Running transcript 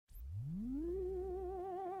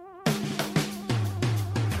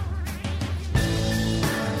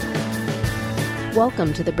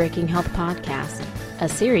Welcome to the Breaking Health Podcast, a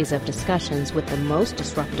series of discussions with the most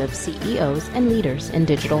disruptive CEOs and leaders in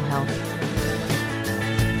digital health.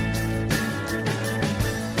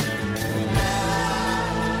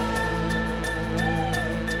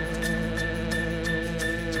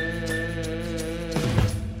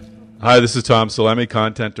 Hi, this is Tom Salemi,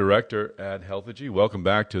 Content Director at Healthigy. Welcome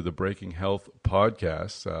back to the Breaking Health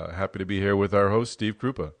Podcast. Happy to be here with our host, Steve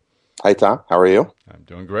Krupa. Hi, Tom. How are you? I'm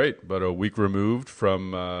doing great. About a week removed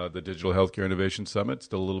from the Digital Healthcare Innovation Summit.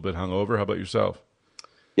 Still a little bit hungover. How about yourself?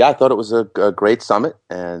 Yeah, I thought it was a great summit,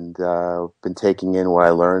 and been taking in what I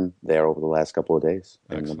learned there over the last couple of days.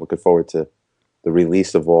 And I'm looking forward to the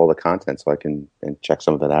release of all the content so I can check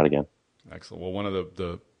some of that out again. Excellent. Well, one of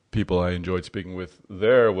the people I enjoyed speaking with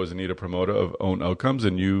there was Anita Promoda of Own Outcomes,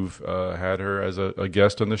 and you've had her as a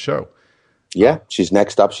guest on the show. Yeah, she's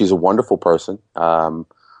next up. She's a wonderful person.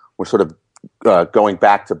 We're sort of going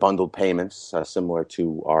back to bundled payments, similar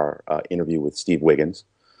to our interview with Steve Wiggins.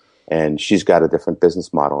 And she's got a different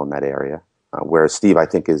business model in that area, whereas Steve, I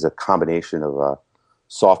think, is a combination of a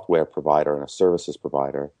software provider and a services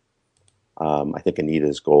provider. I think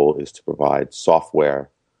Anita's goal is to provide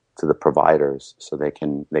software to the providers so they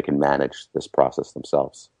can manage this process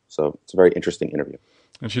themselves. So it's a very interesting interview.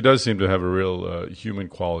 And she does seem to have a real human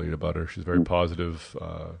quality about her. She's very positive.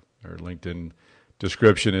 Her LinkedIn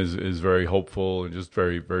description is very hopeful and just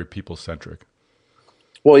very, very people-centric.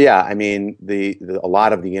 Well, yeah. I mean, a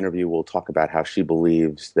lot of the interview will talk about how she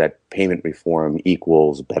believes that payment reform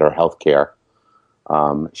equals better healthcare.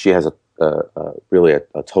 She has really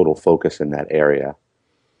a total focus in that area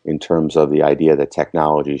in terms of the idea that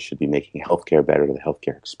technology should be making healthcare better, the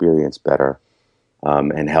healthcare experience better,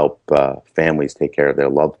 and help families take care of their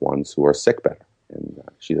loved ones who are sick better. And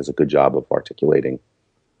she does a good job of articulating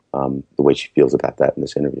the way she feels about that in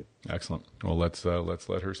this interview. Excellent. Well, let's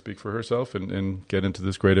let her speak for herself and get into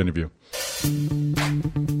this great interview.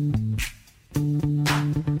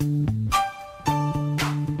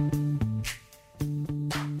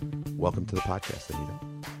 Welcome to the podcast, Anita.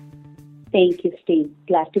 Thank you, Steve.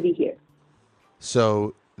 Glad to be here.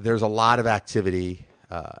 So there's a lot of activity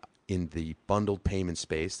in the bundled payment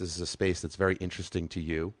space. This is a space that's very interesting to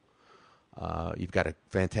you. You've got a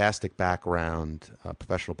fantastic background,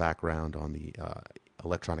 professional background on the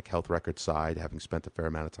electronic health record side, having spent a fair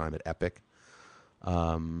amount of time at Epic,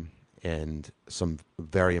 and some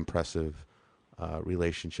very impressive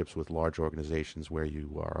relationships with large organizations where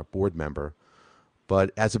you are a board member.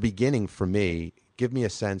 But as a beginning for me, give me a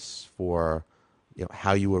sense for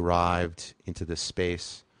how you arrived into this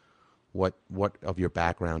space, what of your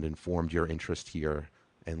background informed your interest here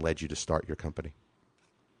and led you to start your company.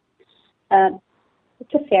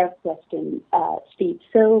 It's a fair question, Steve.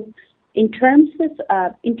 So, in terms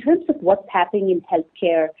of what's happening in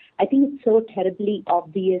healthcare, I think it's so terribly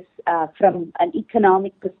obvious from an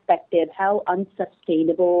economic perspective how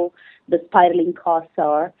unsustainable the spiraling costs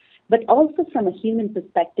are. But also from a human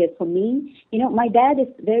perspective, for me, my dad is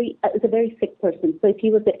a very sick person. So if he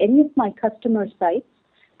was at any of my customer sites,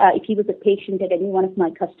 if he was a patient at any one of my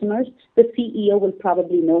customers, the CEO will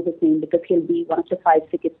probably know his name because he'll be one of the 5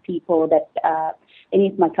 sickest people that any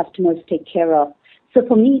of my customers take care of. So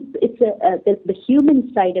for me, it's the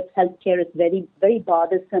human side of healthcare is very, very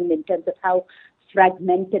bothersome in terms of how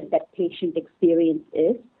fragmented that patient experience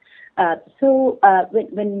is. So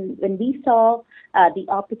when we saw the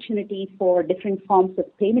opportunity for different forms of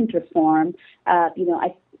payment reform,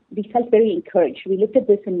 we felt very encouraged. We looked at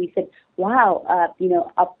this and we said, wow,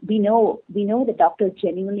 we know that doctors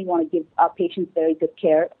genuinely want to give our patients very good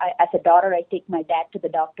care. As a daughter, I take my dad to the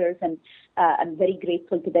doctors, and I'm very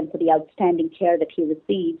grateful to them for the outstanding care that he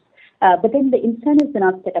receives. But then the incentives are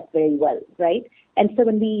not set up very well, right? And so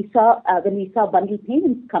when we saw bundled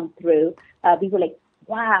payments come through, we were like,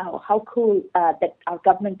 wow, how cool that our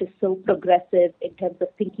government is so progressive in terms of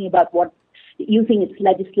thinking about using its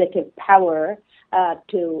legislative power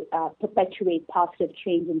to perpetuate positive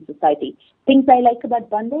change in society. Things I like about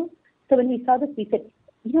bundles. So when we saw this, we said,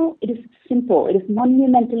 it is simple. It is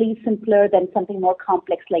monumentally simpler than something more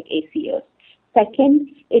complex like ACOs. Second,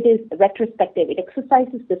 it is retrospective. It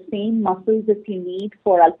exercises the same muscles as you need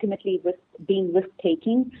for ultimately being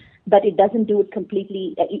risk-taking, but it doesn't do it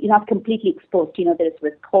completely. You're not completely exposed. There's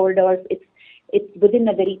risk corridors. It's within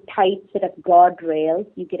a very tight set of guardrails.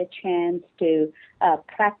 You get a chance to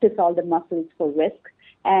practice all the muscles for risk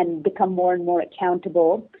and become more and more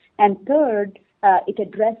accountable. And third, it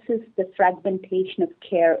addresses the fragmentation of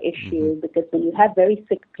care issue, because when you have very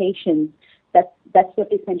sick patients, that's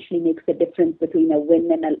what essentially makes the difference between a win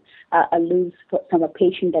and a lose from a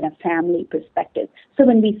patient and a family perspective. So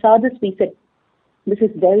when we saw this, we said, This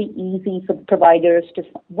is very easy for providers to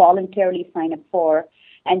voluntarily sign up for,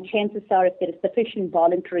 and chances are, if there is sufficient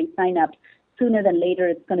voluntary sign-ups, sooner than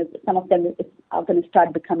later, some of them are going to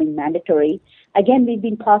start becoming mandatory. Again, we've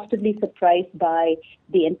been positively surprised by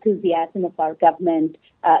the enthusiasm of our government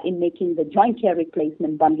in making the joint care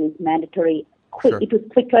replacement bundles mandatory. Sure. It was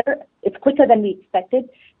quicker. It's quicker than we expected,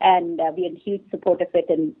 and we had huge support of it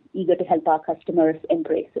and eager to help our customers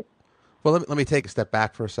embrace it. Well, let me take a step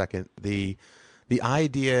back for a second. The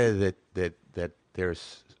idea that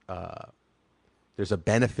there's a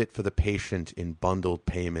benefit for the patient in bundled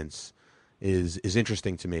payments is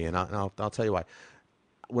interesting to me, and I'll tell you why.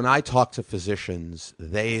 When I talk to physicians,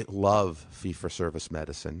 they love fee-for-service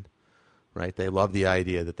medicine, right? They love the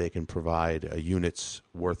idea that they can provide a unit's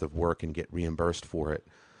worth of work and get reimbursed for it.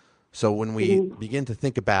 So when we begin to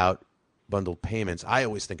think about bundled payments, I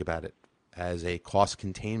always think about it as a cost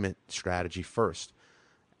containment strategy first.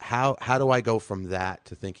 How do I go from that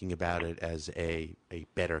to thinking about it as a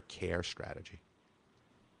better care strategy?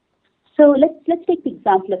 So let's take the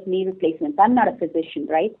example of knee replacements. I'm not a physician,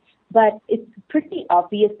 right? But it's pretty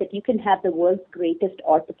obvious that you can have the world's greatest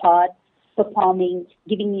orthopod performing,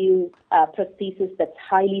 giving you prosthesis that's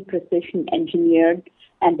highly precision engineered,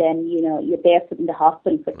 and then you're there in the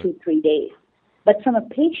hospital for 2-3 days. But from a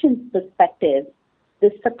patient's perspective,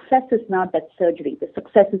 the success is not that surgery. The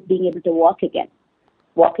success is being able to walk again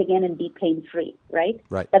and be pain-free, right?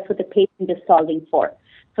 Right. That's what the patient is solving for.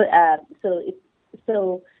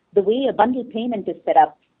 So the way a bundle payment is set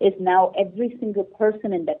up is now every single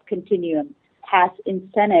person in that continuum has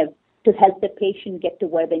incentive to help the patient get to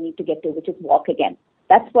where they need to get to, which is walk again.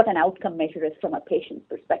 That's what an outcome measure is from a patient's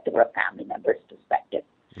perspective or a family member's perspective.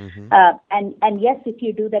 Mm-hmm. And yes, if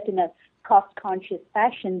you do that in a cost-conscious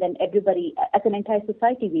fashion, then everybody, as an entire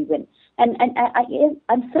society, we win. And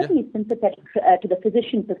I'm certainly sympathetic to the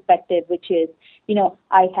physician perspective, which is,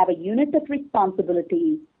 I have a unit of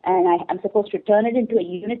responsibility, and I'm supposed to turn it into a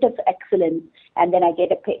unit of excellence, and then I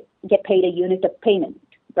get paid a unit of payment,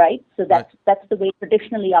 right? So that's the way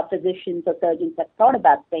traditionally our physicians or surgeons have thought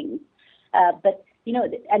about things. But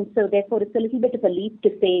and so therefore it's a little bit of a leap to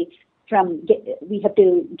say we have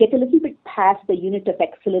to get a little bit past the unit of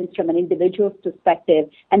excellence from an individual's perspective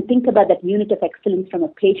and think about that unit of excellence from a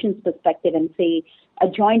patient's perspective and say a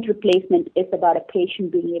joint replacement is about a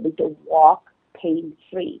patient being able to walk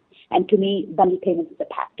pain-free. And to me, bundle payments is a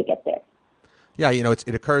path to get there. Yeah,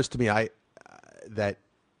 it occurs to me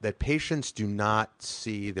that patients do not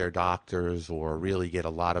see their doctors or really get a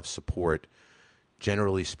lot of support,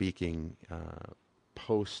 generally speaking,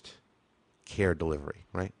 post-care delivery,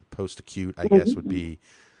 right? Post-acute, I guess, would be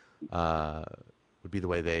the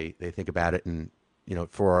way they think about it. And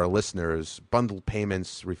for our listeners, bundled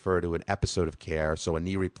payments refer to an episode of care. So a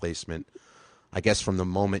knee replacement, I guess, from the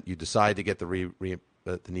moment you decide to get the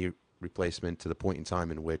knee replacement to the point in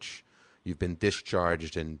time in which you've been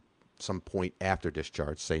discharged, and some point after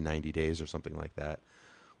discharge, say 90 days or something like that,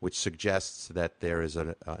 which suggests that there is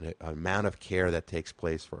an amount of care that takes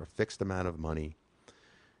place for a fixed amount of money,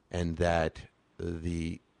 and that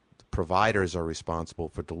the providers are responsible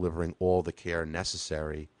for delivering all the care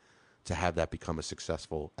necessary to have that become a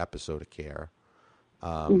successful episode of care,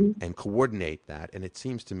 and coordinate that. And it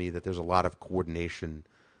seems to me that there's a lot of coordination,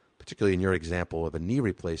 particularly in your example of a knee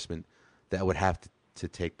replacement, that would have to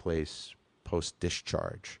take place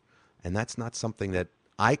post-discharge. And that's not something that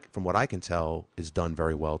from what I can tell, is done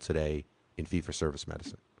very well today in fee-for-service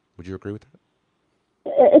medicine. Would you agree with that?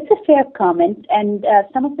 It's a fair comment, and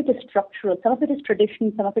some of it is structural, some of it is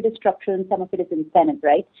tradition, some of it is structural, and some of it is incentive,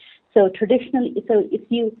 right? So traditionally,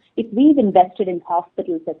 if we've invested in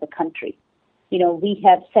hospitals as a country, we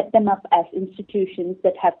have set them up as institutions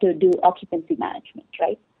that have to do occupancy management,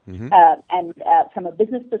 right? Mm-hmm. And from a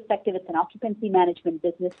business perspective, it's an occupancy management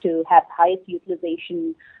business to have highest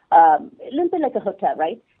utilization, a little bit like a hotel,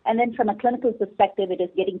 right? And then from a clinical perspective, it is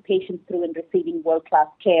getting patients through and receiving world-class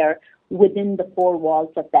care within the four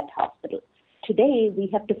walls of that hospital. Today, we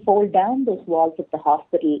have to fold down those walls of the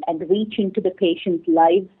hospital and reach into the patient's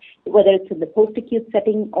lives, whether it's in the post-acute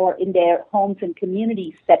setting or in their homes and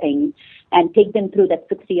community setting, and take them through that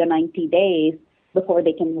 60 or 90 days before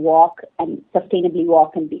they can walk and sustainably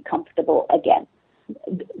walk and be comfortable again.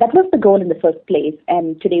 That was the goal in the first place,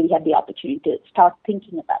 and today we have the opportunity to start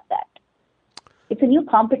thinking about that. It's a new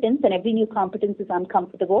competence, and every new competence is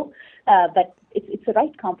uncomfortable, but it's the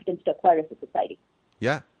right competence to acquire as a society.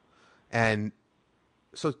 Yeah, and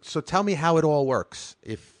so tell me how it all works.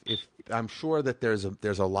 If I'm sure that there's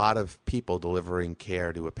a lot of people delivering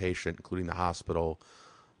care to a patient, including the hospital,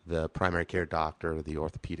 the primary care doctor, the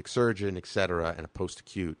orthopedic surgeon, et cetera, and a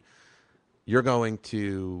post-acute. You're going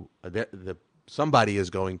to somebody is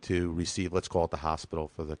going to receive, let's call it the hospital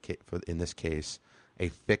for in this case, a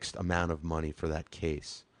fixed amount of money for that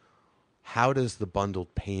case. How does the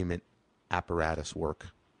bundled payment apparatus work?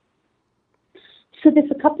 So there's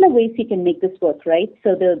a couple of ways you can make this work, right?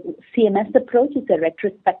 So the CMS approach is a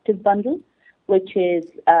retrospective bundle, which is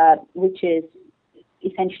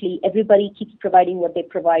essentially everybody keeps providing what they're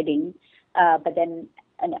providing, but then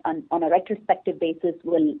on a retrospective basis,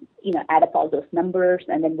 we'll add up all those numbers,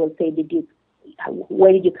 and then we'll say,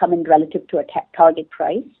 where did you come in relative to a target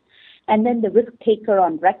price? And then the risk taker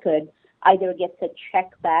on record either gets a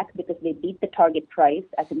check back because they beat the target price,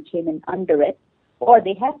 as in came in under it, or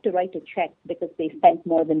they have to write a check because they spent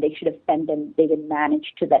more than they should have spent and they didn't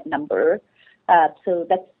manage to that number. So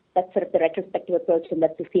that's sort of the retrospective approach, and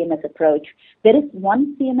that's the CMS approach. There is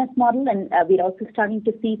one CMS model, and we're also starting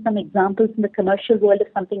to see some examples in the commercial world of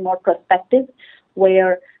something more prospective,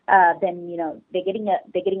 where then they're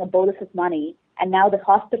getting a bolus of money, and now the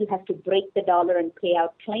hospital has to break the dollar and pay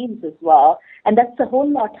out claims as well, and that's a whole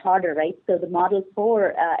lot harder, right? So the Model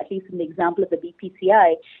 4, at least in the example of the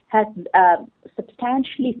BPCI, has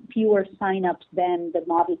substantially fewer signups than the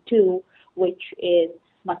Model 2, which is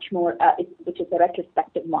much more, which is a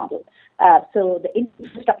retrospective model. So the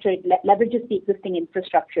infrastructure leverages the existing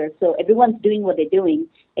infrastructure. So everyone's doing what they're doing,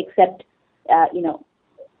 except,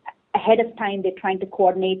 ahead of time they're trying to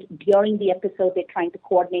coordinate. During the episode, they're trying to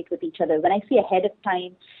coordinate with each other. When I say ahead of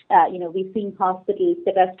time, we're seeing hospitals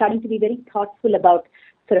that are starting to be very thoughtful about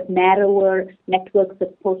sort of narrower networks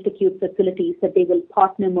of post-acute facilities that they will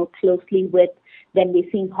partner more closely with. Then we're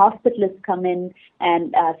seeing hospitalists come in,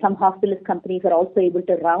 and some hospitalist companies are also able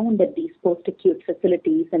to round at these post-acute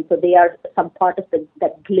facilities, and so they are some part of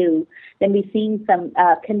that glue. Then we're seeing some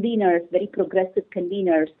conveners, very progressive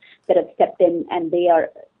conveners that have stepped in, and they are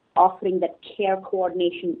offering that care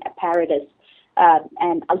coordination apparatus,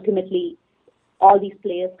 and ultimately all these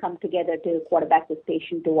players come together to quarterback this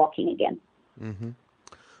patient to walking again. Mm-hmm.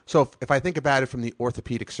 So if I think about it from the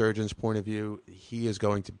orthopedic surgeon's point of view, he is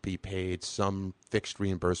going to be paid some fixed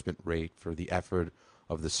reimbursement rate for the effort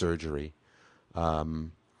of the surgery.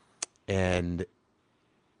 And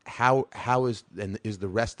how is the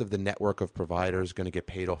rest of the network of providers going to get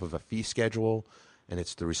paid off of a fee schedule? And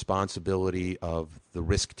it's the responsibility of the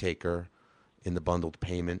risk taker in the bundled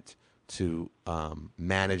payment to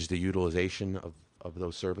manage the utilization of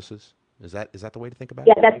those services? Is that the way to think about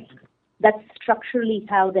it? Yeah, that's structurally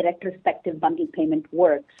how the retrospective bundled payment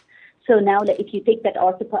works. So now, if you take that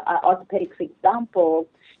orthopedics example,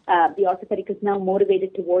 the orthopedic is now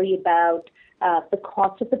motivated to worry about the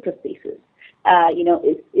cost of the prosthesis.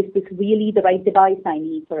 Is this really the right device I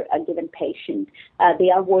need for a given patient?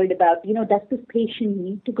 They are worried about, does this patient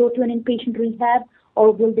need to go to an inpatient rehab,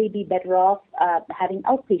 or will they be better off having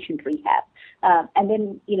outpatient rehab? And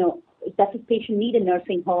then, does this patient need a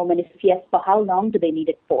nursing home, and if yes, for how long do they need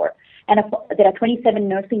it for? And if there are 27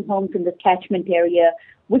 nursing homes in the catchment area,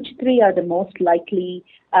 which 3 are the most likely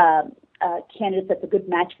candidates that's a good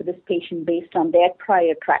match for this patient based on their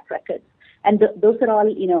prior track records? And those are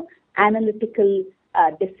all, analytical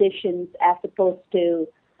decisions as opposed to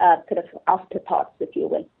sort of afterthoughts, if you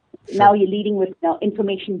will. Sure. Now you're leading with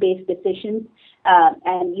information-based decisions,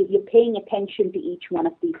 and you're paying attention to each one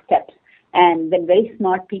of these steps. And when very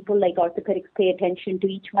smart people like orthopedics pay attention to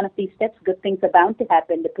each one of these steps, good things are bound to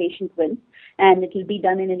happen. The patient wins, and it will be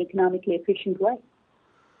done in an economically efficient way.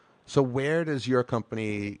 So where does your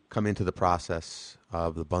company come into the process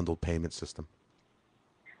of the bundled payment system?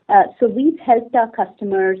 So we've helped our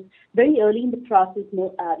customers very early in the process.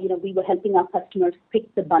 We were helping our customers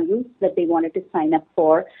pick the bundles that they wanted to sign up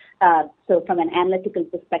for. So from an analytical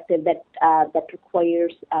perspective, that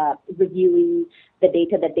requires reviewing the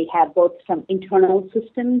data that they have, both from internal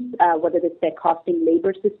systems, whether it's their costing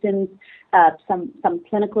labor systems, some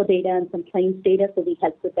clinical data and some claims data. So we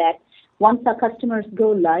help with that. Once our customers go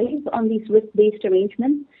live on these risk-based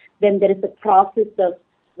arrangements, then there is a process of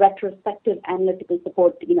retrospective analytical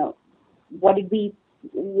support. What did we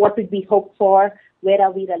hope for? Where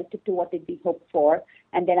are we relative to what did we hope for?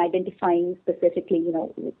 And then identifying specifically,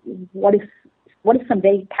 what is some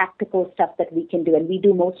very tactical stuff that we can do, and we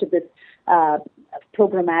do most of this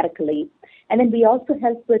programmatically. And then we also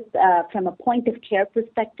help with from a point of care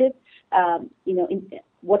perspective.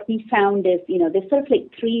 What we found is, there's sort of like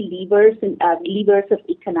 3 levers of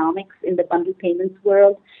economics in the bundle payments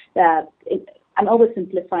world. I'm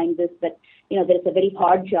oversimplifying this, but there's a very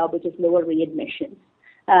hard job, which is lower readmissions.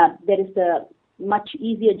 There is a much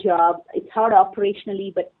easier job. It's hard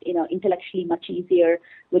operationally, but intellectually much easier,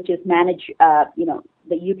 which is manage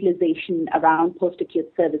the utilization around post-acute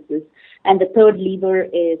services. And the third lever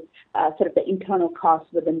is sort of the internal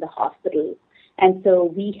costs within the hospital. And so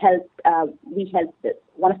we help.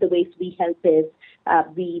 One of the ways we help is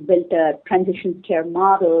we built a transition care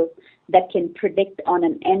model that can predict on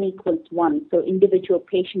an N equals 1, so individual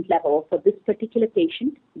patient level for this particular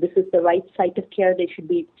patient. This is the right site of care they should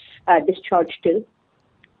be discharged to.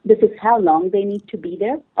 This is how long they need to be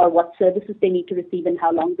there, or what services they need to receive and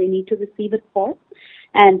how long they need to receive it for.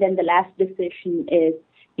 And then the last decision is,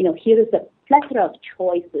 here is a plethora of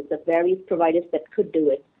choices of various providers that could do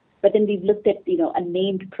it. But then we've looked at, a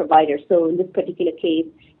named provider. So in this particular case,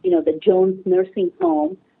 the Jones Nursing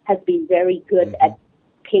Home has been very good at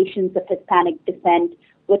patients of Hispanic descent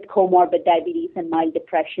with comorbid diabetes and mild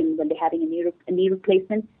depression when they're having a knee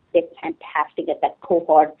replacement. They're fantastic at that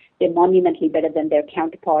cohort. They're monumentally better than their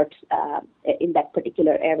counterparts in that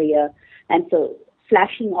particular area. And so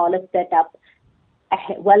flashing all of that up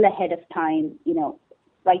well ahead of time,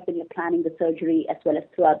 right when you're planning the surgery as well as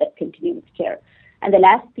throughout that continuum of care. And the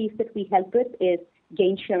last piece that we help with is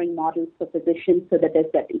gain-sharing models for physicians so that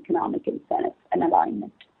there's that economic incentive and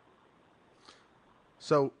alignment.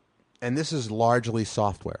 So, and this is largely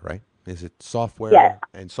software, right? Is it software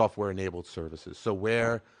and software-enabled services? So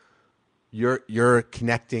where you're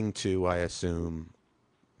connecting to, I assume,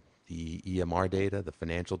 the EMR data, the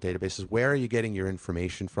financial databases, where are you getting your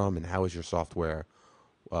information from, and how is your software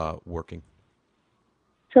working?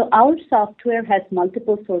 So our software has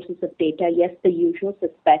multiple sources of data. Yes, the usual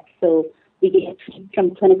suspects. So we get feed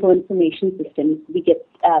from clinical information systems. We get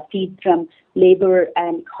feed from labor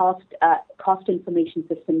and cost information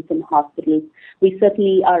systems in hospitals. We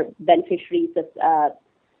certainly are beneficiaries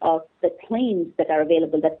of the claims that are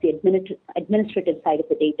available. That's the administrative side of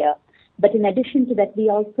the data. But in addition to that, we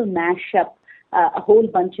also mash up a whole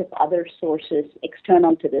bunch of other sources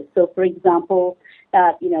external to this. So, for example,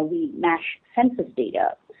 we mash census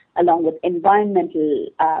data along with environmental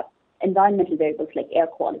variables like air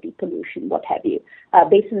quality, pollution, what have you.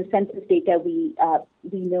 Based on the census data, we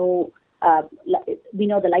know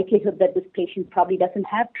the likelihood that this patient probably doesn't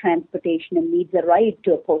have transportation and needs a ride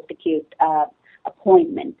to a post-acute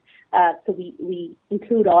appointment. So we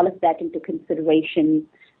include all of that into consideration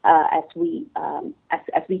as we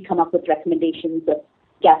come up with recommendations of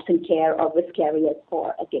gaps in care or risk areas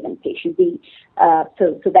for a given patient.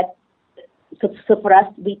 So for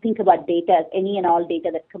us, we think about data as any and all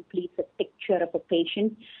data that completes a picture of a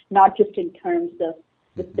patient, not just in terms of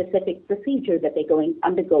the specific procedure that they're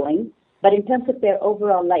undergoing, but in terms of their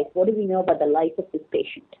overall life. What do we know about the life of this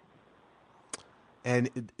patient?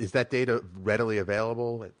 And is that data readily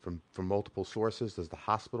available from multiple sources? Does the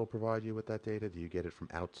hospital provide you with that data? Do you get it from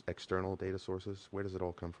external data sources? Where does it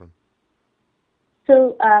all come from?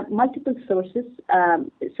 So multiple sources,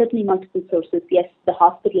 certainly multiple sources. Yes, the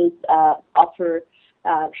hospitals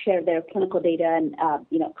share their clinical data and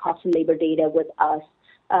cost and labor data with us.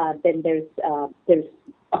 Then there's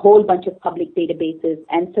a whole bunch of public databases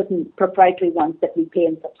and certain proprietary ones that we pay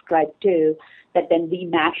and subscribe to that then we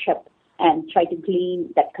mash up and try to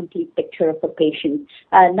glean that complete picture of a patient.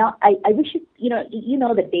 I wish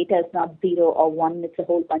the data is not 0 or 1. It's a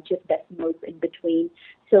whole bunch of decimals in between.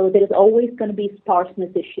 So there is always going to be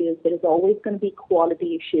sparseness issues. There is always going to be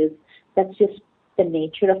quality issues. That's just the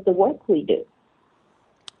nature of the work we do.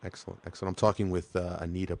 Excellent. I'm talking with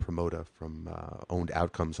Anita Promoda from Owned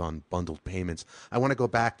Outcomes on bundled payments. I want to go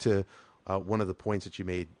back to one of the points that you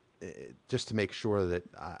made just to make sure that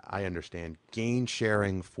I understand. Gain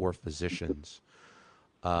sharing for physicians.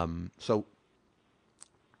 So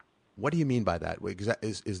what do you mean by that?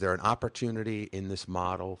 Is there an opportunity in this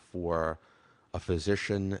model for a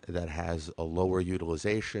physician that has a lower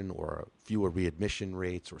utilization or fewer readmission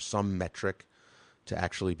rates or some metric to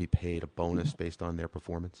actually be paid a bonus based on their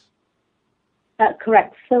performance?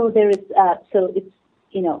 Correct. So there is. So it's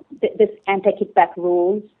this anti-kickback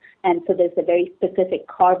rules, and so there's a very specific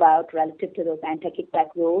carve out relative to those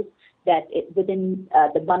anti-kickback rules that within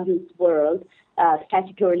the bundles world,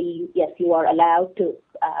 statutorily, yes, you are allowed to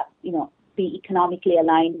be economically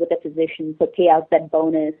aligned with a physician, so pay out that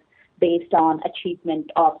bonus based on achievement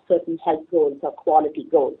of certain health goals or quality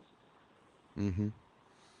goals. Mm-hmm.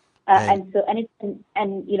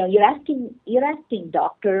 You're asking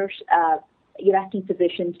doctors, you're asking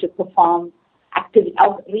physicians to perform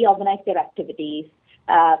reorganize their activities,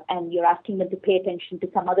 and you're asking them to pay attention to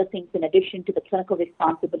some other things in addition to the clinical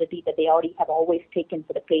responsibility that they already have always taken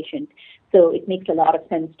for the patient. So it makes a lot of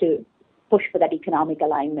sense to push for that economic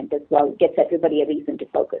alignment as well. It gets everybody a reason to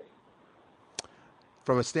focus.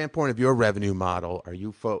 From a standpoint of your revenue model, are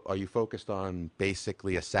you focused on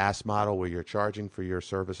basically a SaaS model where you're charging for your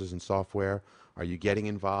services and software? Are you getting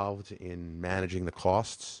involved in managing the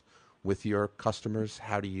costs with your customers?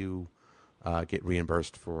 How do you get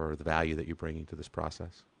reimbursed for the value that you're bringing to this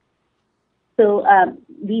process? So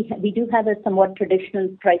we do have a somewhat traditional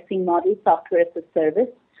pricing model, software as a service.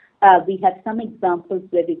 We have some examples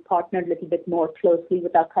where we partnered a little bit more closely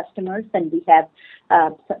with our customers, and we have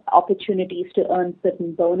opportunities to earn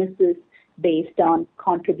certain bonuses based on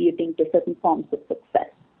contributing to certain forms of success.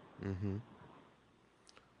 Mm-hmm.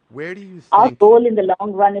 Where do you think... Our goal in the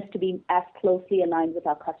long run is to be as closely aligned with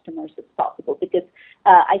our customers as possible, because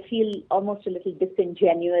I feel almost a little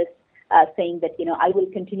disingenuous saying that, I will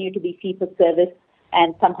continue to be fee-for-service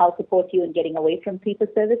and somehow support you in getting away from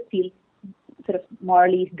fee-for-service. Feels sort of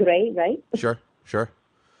morally gray, right? Sure.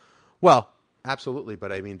 Well, absolutely,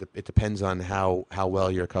 but I mean, it depends on how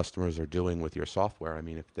well your customers are doing with your software. I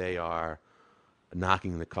mean, if they are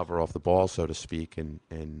knocking the cover off the ball, so to speak,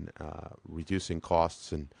 and reducing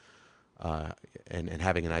costs and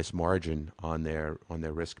having a nice margin on their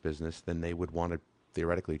risk business, then they would want to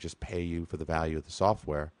theoretically just pay you for the value of the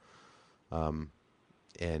software.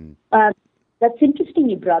 That's interesting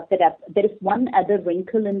you brought that up. There is one other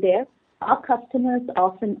wrinkle in there. Our customers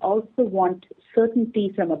often also want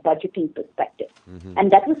certainty from a budgeting perspective. Mm-hmm.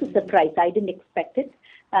 And that was a surprise. I didn't expect it.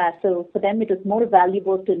 So for them, it was more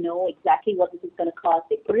valuable to know exactly what this is going to cost.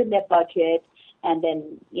 They put it in their budget, and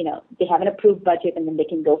then, they have an approved budget, and then they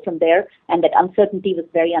can go from there. And that uncertainty was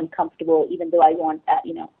very uncomfortable, even though I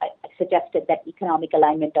suggested that economic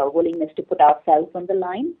alignment or willingness to put ourselves on the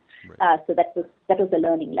line. Right. So that was a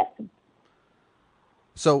learning lesson.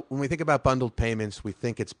 So when we think about bundled payments, we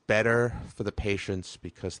think it's better for the patients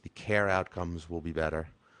because the care outcomes will be better.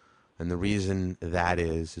 And the reason that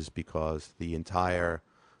is because the entire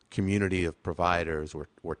community of providers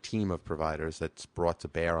or team of providers that's brought to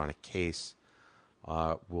bear on a case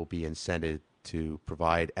will be incented to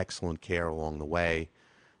provide excellent care along the way.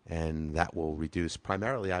 And that will reduce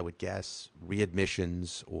primarily, I would guess,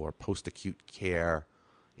 readmissions or post-acute care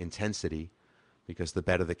intensity, because the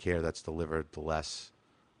better the care that's delivered, the less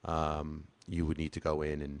you would need to go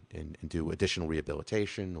in and do additional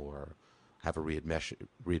rehabilitation or have a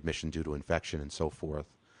readmission due to infection and so forth.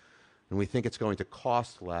 And we think it's going to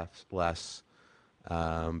cost less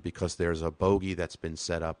because there's a bogey that's been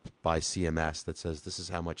set up by CMS that says this is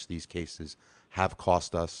how much these cases have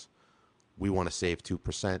cost us. We want to save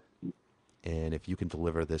 2%. And if you can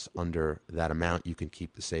deliver this under that amount, you can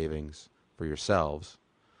keep the savings for yourselves.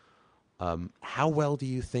 How well do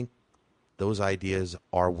you think those ideas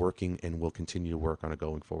are working and will continue to work on a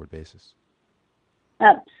going forward basis?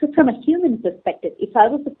 So from a human perspective, if I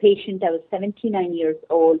was a patient, I was 79 years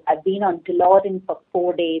old, I've been on Dilaudid for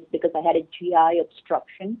 4 days because I had a GI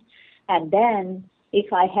obstruction. And then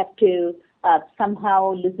if I have to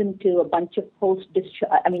somehow listen to a bunch of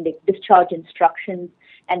discharge instructions,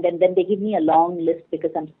 and then they give me a long list because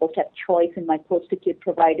I'm supposed to have choice in my post-acute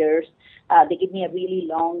providers. They give me a really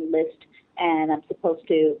long list, and I'm supposed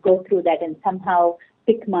to go through that and somehow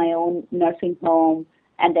pick my own nursing home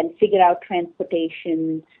and then figure out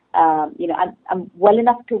transportation. I'm well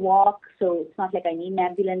enough to walk, so it's not like I need an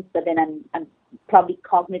ambulance, but then I'm probably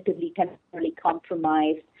cognitively, temporarily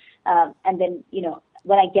compromised. And then,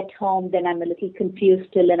 when I get home, then I'm a little confused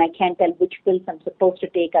still, and I can't tell which pills I'm supposed to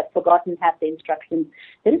take. I've forgotten half the instructions.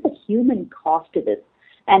 There is a human cost to this.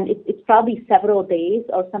 And it's probably several days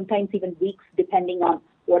or sometimes even weeks, depending on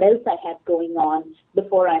what else I have going on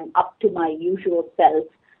before I'm up to my usual self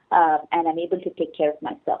and I'm able to take care of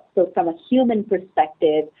myself. So from a human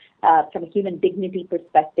perspective, from a human dignity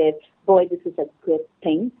perspective, boy, this is a good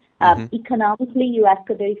thing. Economically, you ask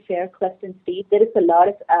a very fair question, Steve. There is a lot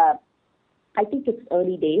of, I think it's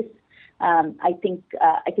early days. I think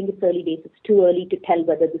it's early days. It's too early to tell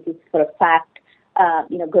whether this is for a fact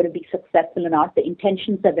going to be successful or not. The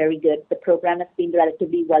intentions are very good. The program has been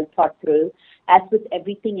relatively well thought through. As with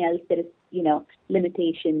everything else, there is,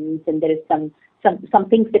 limitations, and there is some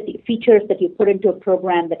things features that you put into a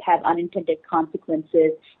program that have unintended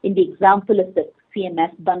consequences. In the example of the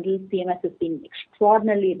CMS bundle, CMS has been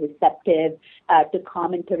extraordinarily receptive to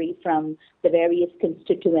commentary from the various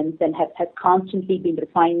constituents and has constantly been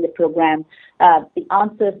refining the program.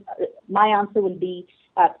 My answer will be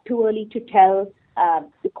too early to tell.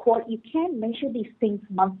 You can't measure these things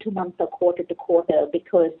month to month or quarter to quarter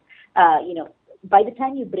because, by the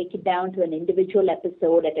time you break it down to an individual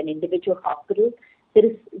episode at an individual hospital, there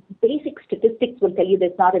is basic statistics will tell you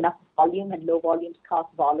there's not enough volume, and low volumes cause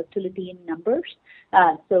volatility in numbers.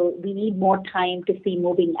 So we need more time to see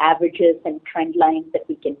moving averages and trend lines that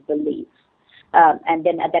we can believe. And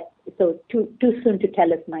then so too soon to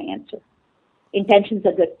tell is my answer. Intentions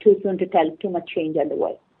are good. Too soon to tell. Too much change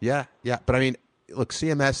underway. Yeah. But I mean, look,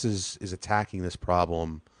 CMS is attacking this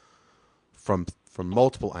problem from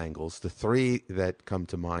multiple angles. The three that come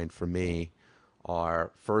to mind for me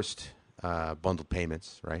are first bundled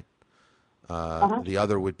payments, right? The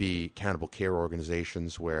other would be accountable care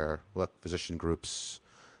organizations where, look, physician groups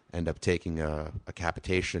end up taking a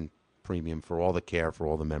capitation premium for all the care for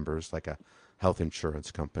all the members, like a health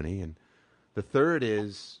insurance company. And the third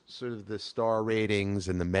is sort of the star ratings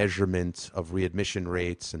and the measurement of readmission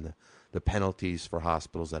rates and the penalties for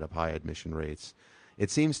hospitals that have high admission rates.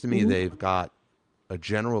 It seems to me they've got a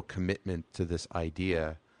general commitment to this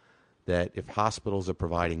idea that if hospitals are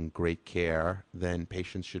providing great care, then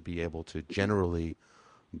patients should be able to generally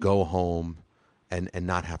go home and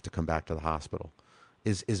not have to come back to the hospital.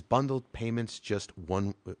 Is bundled payments just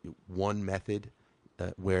one method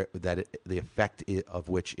where the effect of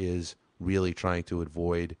which is really trying to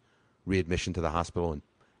avoid readmission to the hospital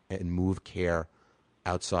and move care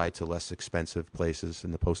outside to less expensive places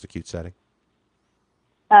in the post-acute setting?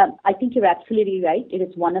 I think you're absolutely right. It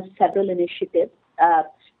is one of several initiatives.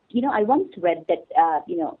 I once read that,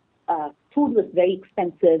 food was very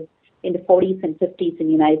expensive in the 40s and 50s in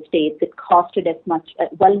the United States. It costed as much,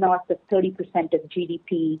 well north of 30% of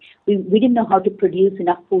GDP. We didn't know how to produce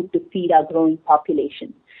enough food to feed our growing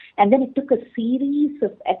population. And then it took a series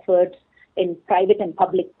of efforts in private and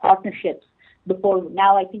public partnerships before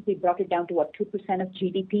now I think we brought it down to 2% of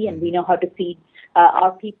GDP, and we know how to feed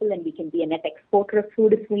our people, and we can be a net exporter of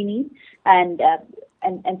food if we need. And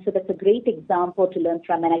so that's a great example to learn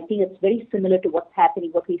from. And I think it's very similar to what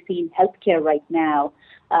we see in healthcare right now,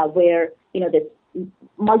 where, this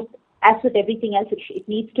as with everything else, it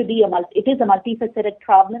needs to be it is a multifaceted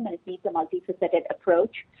problem, and it needs a multifaceted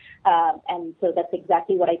approach. And so that's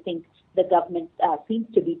exactly what I think the government seems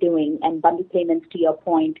to be doing. And bundle payments, to your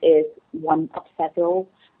point, is one of several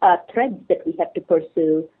threads that we have to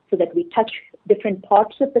pursue so that we touch different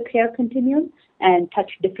parts of the care continuum and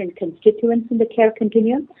touch different constituents in the care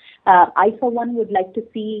continuum. I, for one, would like to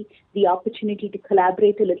see the opportunity to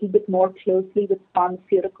collaborate a little bit more closely with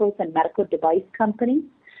pharmaceuticals and medical device companies,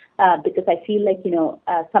 because I feel like,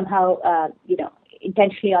 somehow,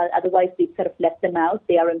 intentionally or otherwise, we've sort of left them out.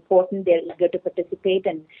 They are important. They're eager to participate,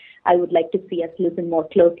 and I would like to see us listen more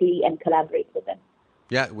closely and collaborate with them.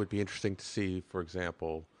 Yeah, it would be interesting to see, for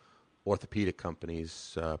example, orthopedic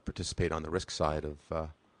companies participate on the risk side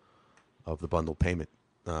of the bundle payment.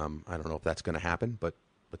 I don't know if that's going to happen, but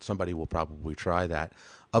somebody will probably try that.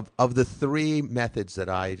 Of the three methods that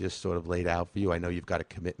I just sort of laid out for you, I know you've got a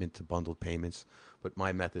commitment to bundled payments, but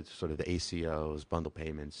my methods, sort of the ACOs, bundle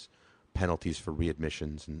payments, penalties for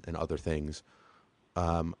readmissions, and other things.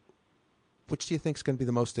 Which do you think is going to be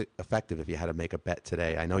the most effective if you had to make a bet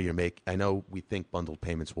today? I know we think bundled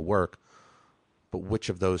payments will work, but which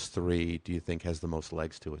of those three do you think has the most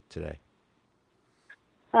legs to it today?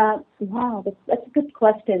 Wow, that's a good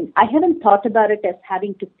question. I haven't thought about it as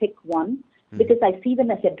having to pick one because I see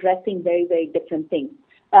them as addressing very, very different things.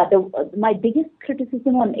 My biggest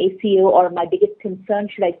criticism on ACO, or my biggest concern,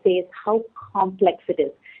 should I say, is how complex it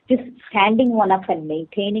is. Just standing one up and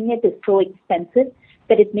maintaining it is so expensive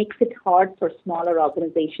that it makes it hard for smaller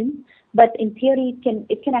organizations. But in theory,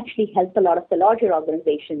 it can actually help a lot of the larger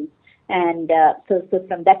organizations. And so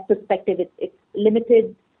from that perspective, it's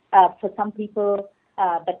limited for some people,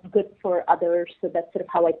 but good for others. So that's sort of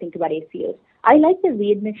how I think about ACOs. I like the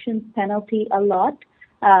readmissions penalty a lot.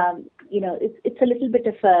 It's a little bit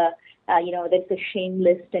of there's a shame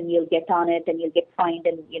list, and you'll get on it, and you'll get fined,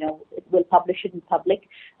 and we'll publish it in public.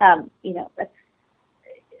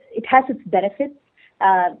 It has its benefits.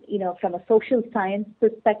 From a social science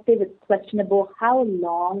perspective, it's questionable how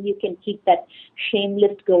long you can keep that shame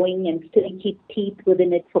list going and still keep teeth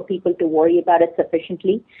within it for people to worry about it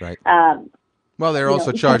sufficiently. Right. Well, they're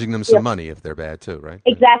also charging them some money if they're bad too, right?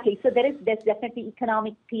 Exactly. So there's definitely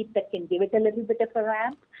economic teeth that can give it a little bit of a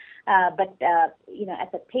ramp. But as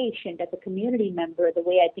a patient, as a community member, the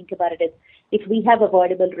way I think about it is, if we have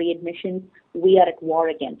avoidable readmissions, we are at war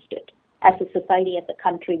against it. As a society, as a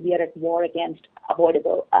country, we are at war against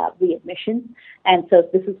avoidable readmissions. And so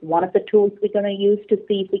if this is one of the tools we're going to use to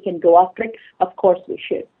see if we can go after it, of course we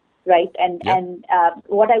should, right? And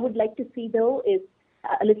what I would like to see, though, is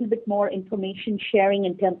a little bit more information sharing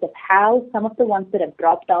in terms of how some of the ones that have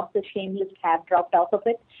dropped off the shame list have dropped off of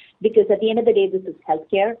it. Because at the end of the day, this is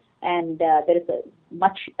healthcare, and there's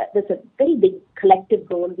a very big collective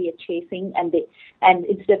goal we are chasing, and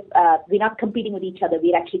instead of we're not competing with each other,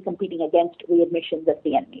 we're actually competing against readmissions as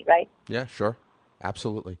the enemy, right? Yeah, sure,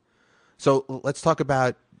 absolutely. So let's talk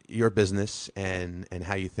about your business and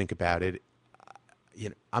how you think about it.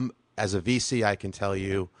 As a VC, I can tell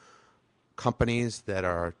you, companies that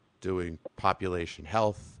are doing population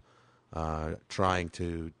health, trying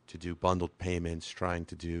to do bundled payments, trying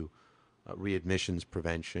to do readmissions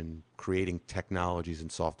prevention, creating technologies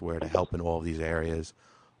and software to help in all of these areas,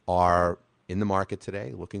 are in the market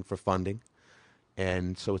today looking for funding.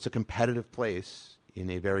 And so it's a competitive place in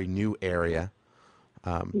a very new area.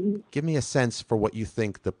 Give me a sense for what you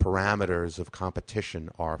think the parameters of competition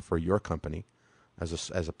are for your company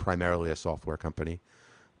as a primarily a software company,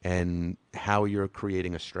 and how you're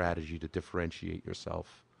creating a strategy to differentiate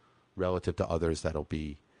yourself relative to others that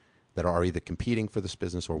are either competing for this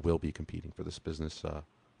business or will be competing for this business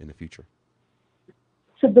in the future.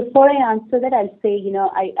 So before I answer that, I'll say,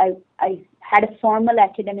 I had a formal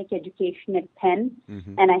academic education at Penn,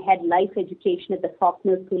 and I had life education at the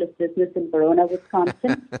Faulkner School of Business in Verona,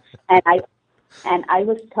 Wisconsin. and I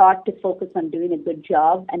was taught to focus on doing a good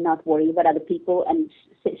job and not worry about other people and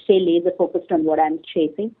stay laser focused on what I'm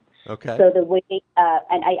chasing. Okay. So the way,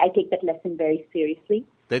 and I take that lesson very seriously.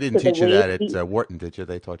 They didn't teach you that at Wharton, did you?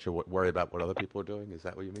 They taught you worry about what other people are doing. Is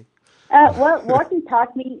that what you mean? Well, Wharton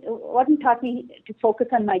taught me to focus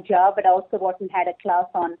on my job, but also Wharton had a class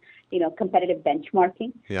on, competitive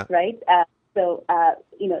benchmarking. Yeah. Right. So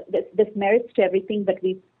this merits to everything, but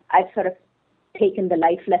I've sort of taken the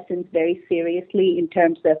life lessons very seriously in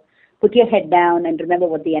terms of put your head down and remember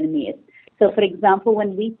what the enemy is. So, for example,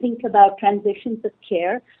 when we think about transitions of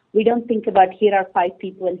care, we don't think about here are 5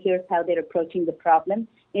 people and here's how they're approaching the problem.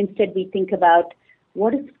 Instead, we think about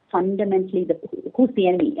what is fundamentally who's the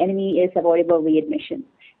enemy? Enemy is avoidable readmission.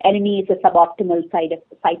 Enemy is a suboptimal site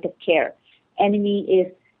of care. Enemy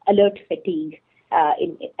is alert fatigue.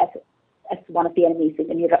 As one of the enemies is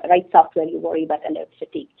when you write software, you worry about alert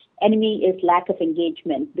fatigue. Enemy is lack of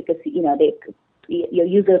engagement because your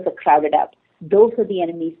users are crowded out. Those are the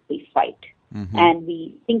enemies we fight. And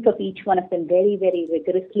we think of each one of them very, very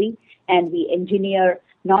rigorously, and we engineer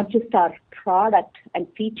not just our product and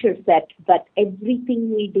feature set, but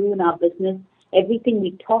everything we do in our business, everything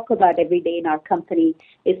we talk about every day in our company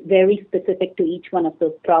is very specific to each one of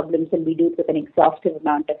those problems, and we do it with an exhaustive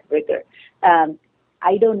amount of rigor.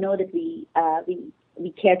 I don't know that we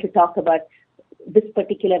care to talk about this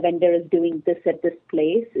particular vendor is doing this at this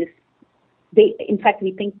place. In fact,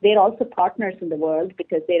 we think they're also partners in the world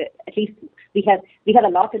because at least we have a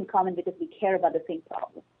lot in common because we care about the same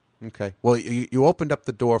problem. Okay. Well, you opened up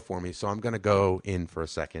the door for me, so I'm going to go in for a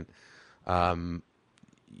second.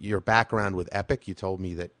 Your background with Epic, you told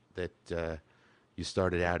me that you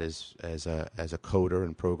started out as a coder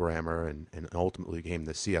and programmer and ultimately became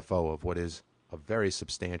the CFO of what is a very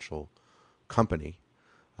substantial company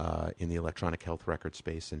in the electronic health record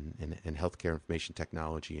space and healthcare information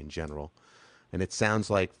technology in general. And it sounds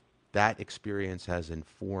like that experience has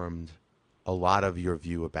informed a lot of your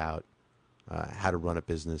view about how to run a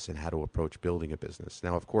business and how to approach building a business.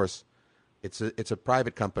 Now, of course, it's a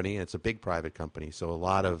private company and it's a big private company, so a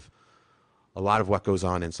lot of what goes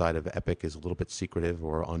on inside of Epic is a little bit secretive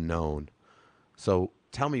or unknown. So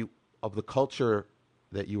tell me, of the culture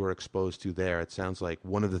that you were exposed to there, it sounds like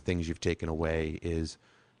one of the things you've taken away is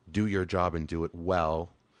do your job and do it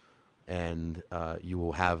well, and you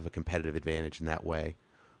will have a competitive advantage in that way.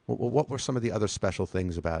 What were some of the other special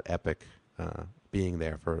things about Epic being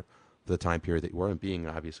there for the time period that you were, and being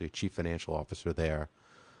obviously a chief financial officer there,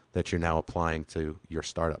 that you're now applying to your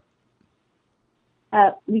startup?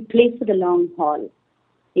 We play for the long haul.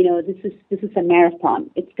 This is a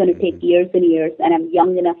marathon. It's going to take years and years, and I'm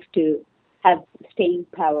young enough to have staying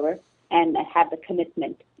power and have the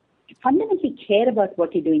commitment. Fundamentally care about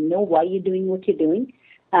what you're doing, know why you're doing what you're doing,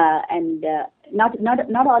 and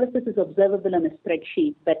not all of this is observable on a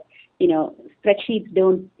spreadsheet, but spreadsheets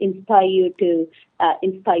don't inspire you to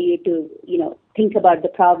think about the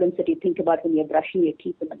problems that you think about when you're brushing your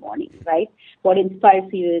teeth in the morning, right? What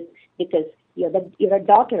inspires you is because you're a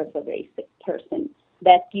daughter of a very sick person,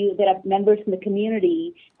 that there are members in the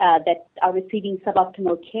community that are receiving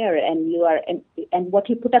suboptimal care, and what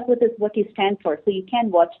you put up with is what you stand for. So you can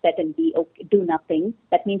watch that and do nothing.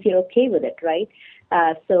 That means you're okay with it, right?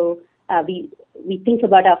 So we think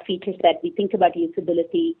about our feature set, we think about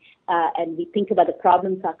usability, and we think about the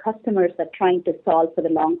problems our customers are trying to solve for the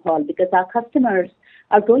long haul, because our customers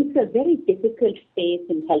are going through a very difficult phase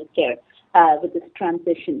in healthcare with this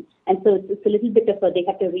transition. And so it's a little bit of they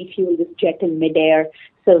have to refuel this jet in midair.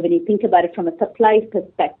 So when you think about it from a supply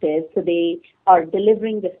perspective, so they are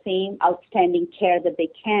delivering the same outstanding care that they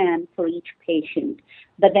can for each patient.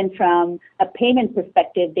 But then from a payment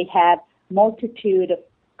perspective, they have multitude of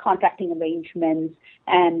contracting arrangements,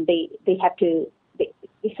 and they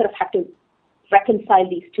sort of have to reconcile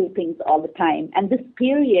these two things all the time. And this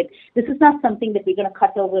period, this is not something that we're going to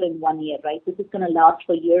cut over in 1 year, right? This is going to last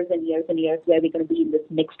for years and years and years, where we're going to be in this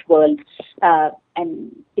mixed world.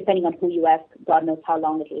 And depending on who you ask, God knows how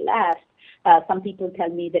long it will last. Some people tell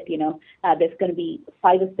me that, there's going to be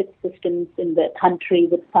 5 or 6 systems in the country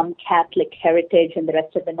with some Catholic heritage, and the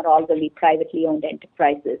rest of them are all going to be privately owned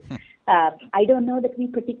enterprises. I don't know that we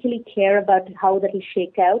particularly care about how that will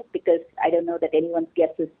shake out, because I don't know that anyone's guess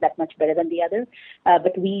is that much better than the other.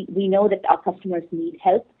 But we know that our customers need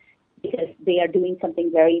help, because they are doing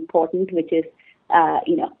something very important, which is,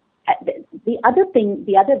 the other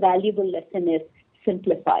valuable lesson is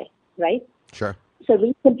simplify, right? Sure. So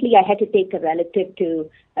recently I had to take a relative to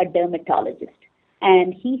a dermatologist,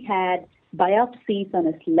 and he had biopsies on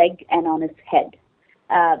his leg and on his head.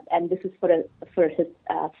 And this is for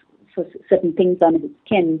certain things on his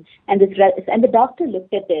skin. And the doctor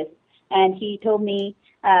looked at this, and he told me,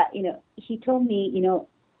 Anita,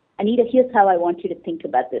 here's how I want you to think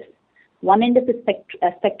about this. One end of the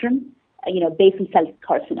spectrum, basal cell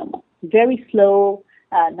carcinoma, very slow,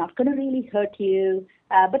 not going to really hurt you,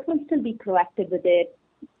 but we'll still be proactive with it.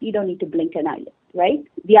 You don't need to blink an eyelid, right?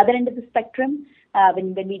 The other end of the spectrum,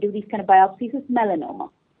 when we do these kind of biopsies, is melanoma,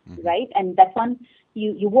 right? And that one,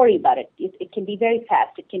 you worry about it. It can be very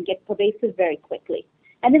fast. It can get pervasive very quickly.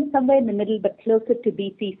 And then somewhere in the middle, but closer to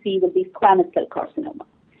BCC, will be squamous cell carcinoma.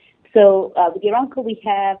 So with your uncle, we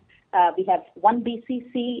have one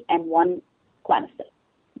BCC and one squamous cell,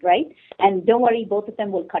 right? And don't worry, both of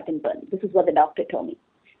them will cut and burn. This is what the doctor told me.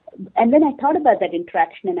 And then I thought about that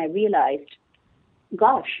interaction, and I realized,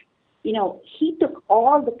 gosh, he took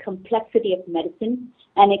all the complexity of medicine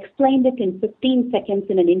and explained it in 15 seconds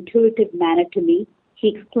in an intuitive manner to me. He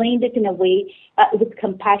explained it in a way with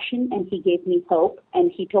compassion, and he gave me hope,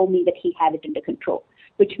 and he told me that he had it under control,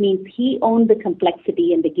 which means he owned the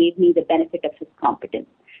complexity, and they gave me the benefit of his competence.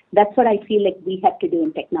 That's what I feel like we have to do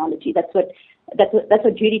in technology. That's what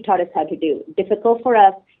Judy taught us how to do. Difficult for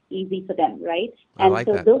us, easy for them, right? And like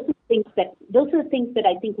so that. those are the things that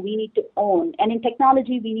I think we need to own. And in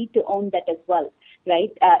technology, we need to own that as well,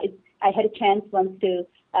 right? I had a chance once to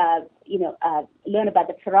learn about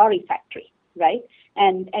the Ferrari factory, right?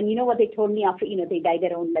 And you know what they told me after, they dye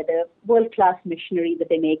their own leather, world-class machinery that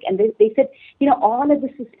they make. And they said, all of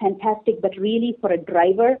this is fantastic, but really for a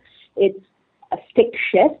driver, it's a stick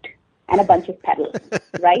shift and a bunch of pedals,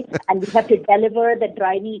 right? And we have to deliver the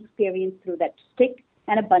driving experience through that stick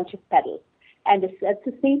and a bunch of pedals. And it's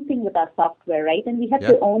the same thing with our software, right? And we have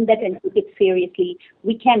to own that and take it seriously.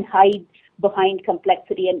 We can't hide behind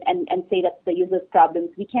complexity and say that's the user's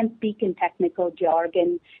problems. We can't speak in technical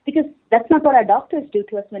jargon, because that's not what our doctors do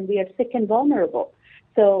to us when we are sick and vulnerable.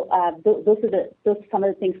 So those are some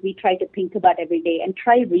of the things we try to think about every day, and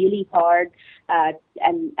try really hard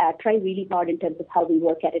in terms of how we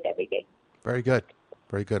work at it every day. Very good.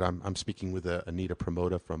 Very good. I'm speaking with Anita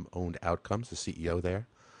Promoda from Owned Outcomes, the CEO there.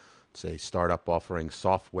 It's a startup offering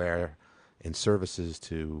software and services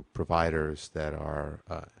to providers that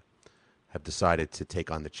have decided to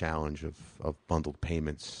take on the challenge of bundled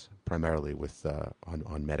payments, primarily with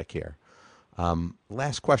on Medicare.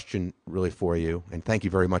 Last question really for you, and thank you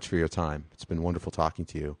very much for your time. It's been wonderful talking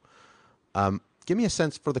to you. Give me a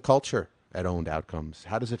sense for the culture at Owned Outcomes.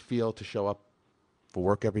 How does it feel to show up for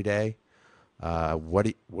work every day? What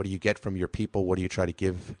do you get from your people? What do you try to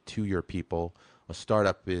give to your people? A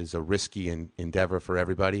startup is a risky endeavor for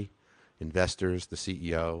everybody, investors, the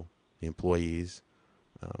CEO, the employees.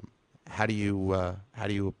 How do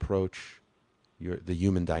you approach the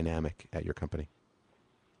human dynamic at your company?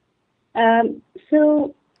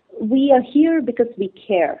 So we are here because we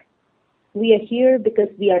care. We are here because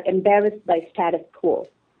we are embarrassed by status quo.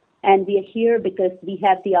 And we are here because we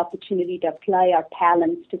have the opportunity to apply our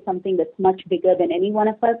talents to something that's much bigger than any one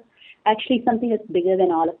of us, actually something that's bigger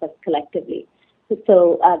than all of us collectively.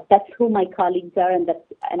 So that's who my colleagues are, and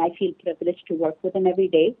I feel privileged to work with them every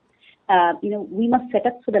day. We must set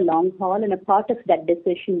up for the long haul, and a part of that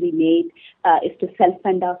decision we made is to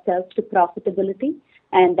self-fund ourselves to profitability,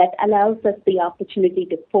 and that allows us the opportunity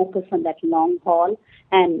to focus on that long haul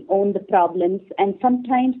and own the problems. And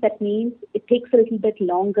sometimes that means it takes a little bit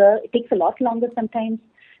longer. It takes a lot longer sometimes,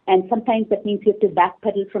 and sometimes that means you have to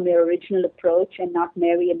backpedal from your original approach and not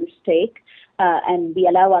marry a mistake. And we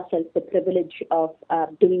allow ourselves the privilege of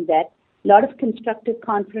doing that. A lot of constructive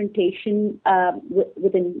confrontation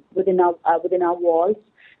within our walls,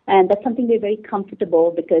 and that's something we're very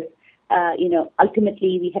comfortable, because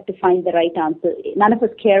ultimately we have to find the right answer. None of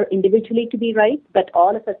us care individually to be right, but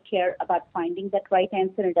all of us care about finding that right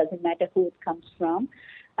answer. It doesn't matter who it comes from.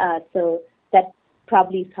 So that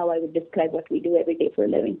probably is how I would describe what we do every day for a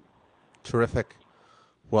living. Terrific.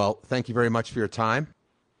 Well, thank you very much for your time.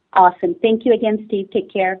 Awesome. Thank you again, Steve.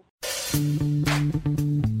 Take care.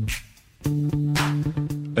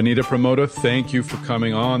 Anita Pramota, thank you for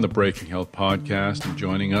coming on the Breaking Health podcast and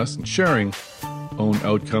joining us and sharing Own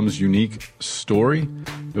Outcome's unique story.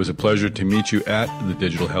 It was a pleasure to meet you at the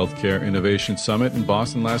Digital Healthcare Innovation Summit in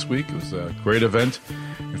Boston last week. It was a great event.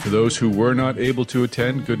 And for those who were not able to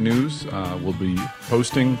attend, good news. We'll be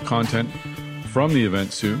posting content from the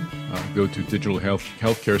event soon. Go to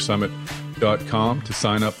digitalhealthcaresummit.com to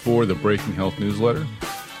sign up for the Breaking Health newsletter.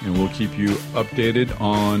 And we'll keep you updated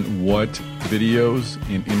on what videos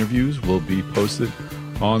and interviews will be posted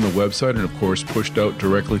on the website and, of course, pushed out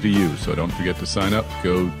directly to you. So don't forget to sign up.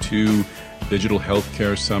 Go to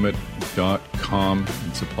digitalhealthcaresummit.com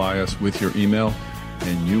and supply us with your email,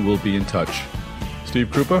 and you will be in touch. Steve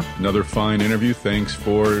Krupa, another fine interview. Thanks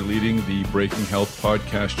for leading the Breaking Health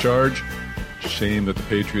podcast charge. Shame that the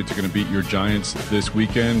Patriots are going to beat your Giants this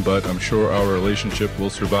weekend, but I'm sure our relationship will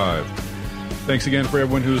survive. Thanks again for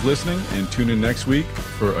everyone who's listening, and tune in next week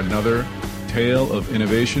for another tale of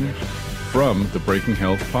innovation from the Breaking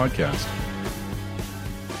Health podcast.